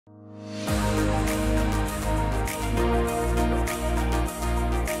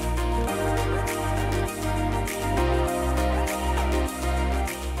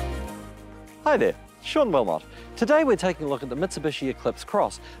Hi there, Sean Wilmot. Today we're taking a look at the Mitsubishi Eclipse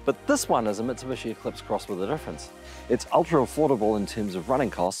Cross, but this one is a Mitsubishi Eclipse Cross with a difference. It's ultra affordable in terms of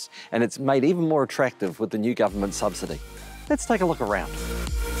running costs, and it's made even more attractive with the new government subsidy. Let's take a look around.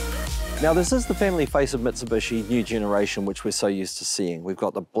 Now this is the family face of Mitsubishi new generation, which we're so used to seeing. We've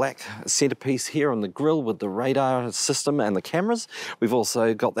got the black centerpiece here on the grille with the radar system and the cameras. We've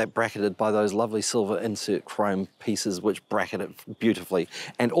also got that bracketed by those lovely silver insert chrome pieces which bracket it beautifully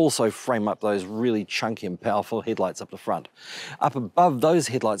and also frame up those really chunky and powerful headlights up the front. Up above those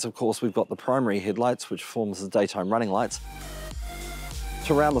headlights, of course, we've got the primary headlights, which forms the daytime running lights.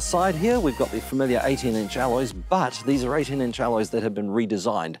 To around the side here, we've got the familiar 18-inch alloys, but these are 18-inch alloys that have been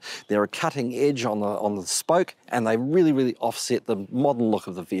redesigned. They're a cutting edge on the spoke, and they really offset the modern look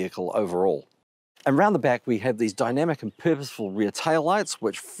of the vehicle overall. And round the back, we have these dynamic and purposeful rear tail lights,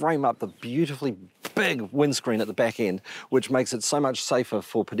 which frame up the beautifully big windscreen at the back end, which makes it so much safer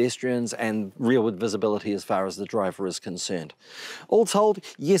for pedestrians and rearward visibility as far as the driver is concerned. All told,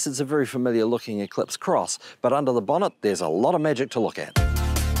 yes, it's a very familiar looking Eclipse Cross, but under the bonnet, there's a lot of magic to look at.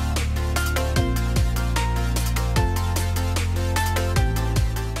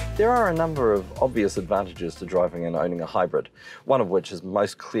 There are a number of obvious advantages to driving and owning a hybrid, one of which is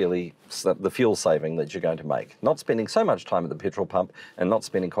most clearly the fuel saving that you're going to make. Not spending so much time at the petrol pump and not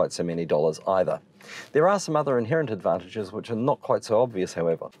spending quite so many dollars either. There are some other inherent advantages which are not quite so obvious,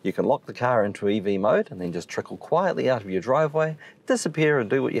 however. You can lock the car into EV mode and then just trickle quietly out of your driveway, disappear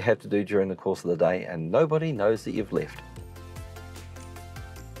and do what you have to do during the course of the day, and nobody knows that you've left.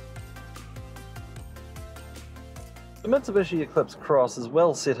 The Mitsubishi Eclipse Cross is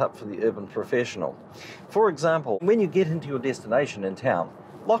well set up for the urban professional. For example, when you get into your destination in town,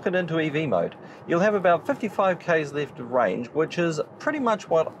 lock it into EV mode. You'll have about 55 k's left of range, which is pretty much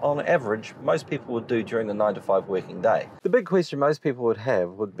what, on average, most people would do during the 9 to 5 working day. The big question most people would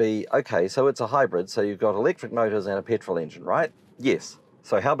have would be, okay, so it's a hybrid, so you've got electric motors and a petrol engine, right? Yes.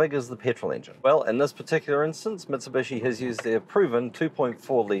 So how big is the petrol engine? Well, in this particular instance, Mitsubishi has used their proven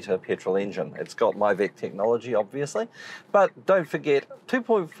 2.4 litre petrol engine. It's got MIVEC technology, obviously, but don't forget,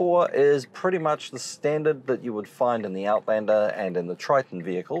 2.4 is pretty much the standard that you would find in the Outlander and in the Triton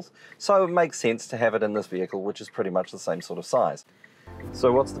vehicles, so it makes sense to have it in this vehicle, which is pretty much the same sort of size.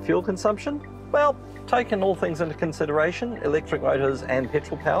 So what's the fuel consumption? Well, taking all things into consideration, electric motors and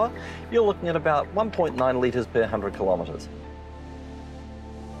petrol power, you're looking at about 1.9 litres per 100 kilometres.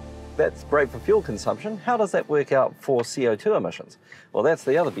 That's great for fuel consumption. How does that work out for CO2 emissions? Well, that's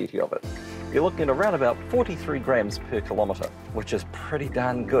the other beauty of it. You're looking at around about 43 grams per kilometre, which is pretty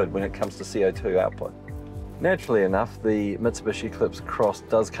darn good when it comes to CO2 output. Naturally enough, the Mitsubishi Eclipse Cross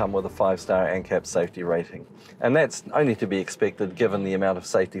does come with a 5-star ANCAP safety rating, and that's only to be expected given the amount of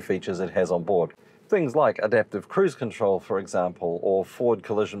safety features it has on board. Things like adaptive cruise control, for example, or forward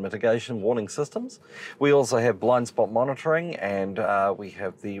collision mitigation warning systems. We also have blind spot monitoring, and we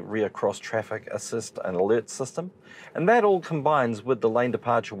have the rear cross traffic assist and alert system. And that all combines with the lane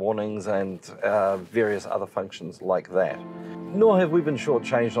departure warnings and various other functions like that. Nor have we been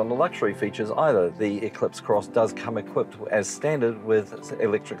shortchanged on the luxury features either. The Eclipse Cross does come equipped as standard with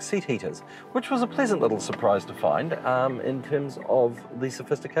electric seat heaters, which was a pleasant little surprise to find in terms of the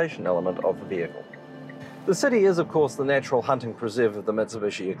sophistication element of the vehicle. The city is, of course, the natural hunting preserve of the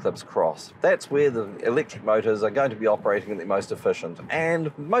Mitsubishi Eclipse Cross. That's where the electric motors are going to be operating at the most efficient,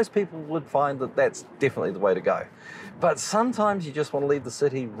 and most people would find that that's definitely the way to go. But sometimes you just want to leave the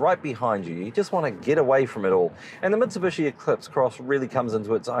city right behind you. You just want to get away from it all. And the Mitsubishi Eclipse Cross really comes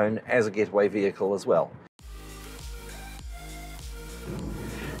into its own as a getaway vehicle as well.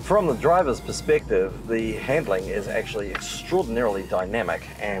 From the driver's perspective, the handling is actually extraordinarily dynamic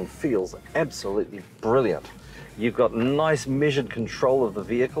and feels absolutely brilliant. You've got nice measured control of the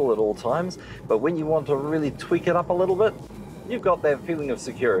vehicle at all times, but when you want to really tweak it up a little bit, you've got that feeling of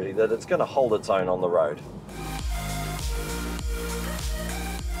security that it's going to hold its own on the road.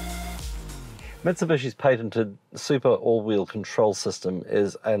 Mitsubishi's patented Super All-Wheel Control System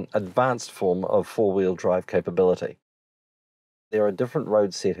is an advanced form of four-wheel drive capability. There are different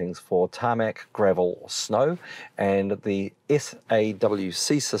road settings for tarmac, gravel, or snow, and the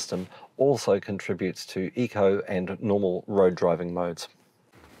SAWC system also contributes to eco and normal road driving modes.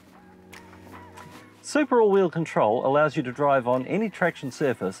 Super All-Wheel Control allows you to drive on any traction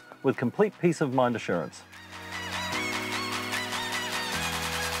surface with complete peace of mind assurance.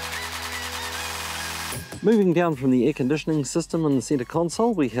 Moving down from the air conditioning system in the center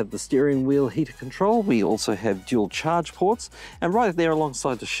console, we have the steering wheel heater control. We also have dual charge ports, and right there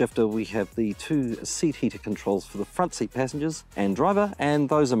alongside the shifter we have the 2 seat heater controls for the front seat passengers and driver, and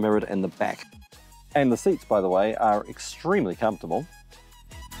those are mirrored in the back. And the seats, by the way, are extremely comfortable.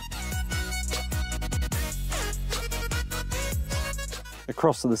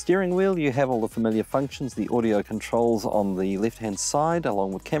 Across to the steering wheel, you have all the familiar functions, the audio controls on the left-hand side,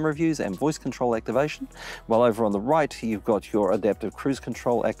 along with camera views and voice control activation. While over on the right, you've got your adaptive cruise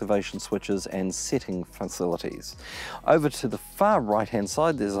control activation switches and setting facilities. Over to the far right-hand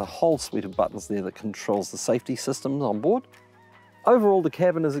side, there's a whole suite of buttons there that controls the safety systems on board. Overall, the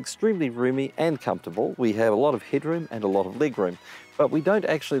cabin is extremely roomy and comfortable. We have a lot of headroom and a lot of legroom, but we don't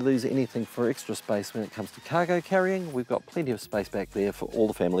actually lose anything for extra space when it comes to cargo carrying. We've got plenty of space back there for all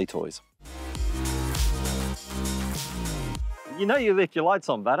the family toys. You know you left your lights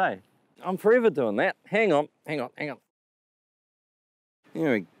on, bud, eh? I'm forever doing that. Hang on. Here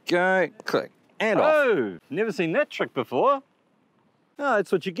we go, click, and off. Oh, never seen that trick before. Oh,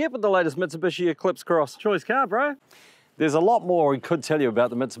 that's what you get with the latest Mitsubishi Eclipse Cross. Choice car, bro. There's a lot more we could tell you about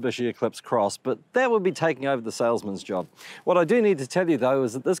the Mitsubishi Eclipse Cross, but that would be taking over the salesman's job. What I do need to tell you though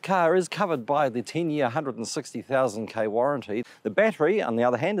is that this car is covered by the 10-year 160,000k warranty. The battery, on the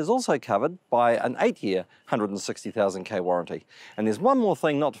other hand, is also covered by an 8-year 160,000k warranty. And there's one more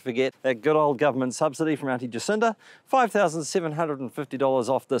thing not to forget, that good old government subsidy from Auntie Jacinda, $5,750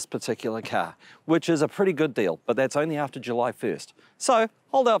 off this particular car, which is a pretty good deal, but that's only after July 1st. So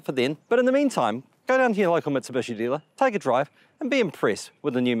hold out for then, but in the meantime, go down to your local Mitsubishi dealer, take a drive, and be impressed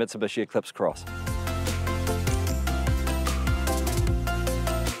with the new Mitsubishi Eclipse Cross.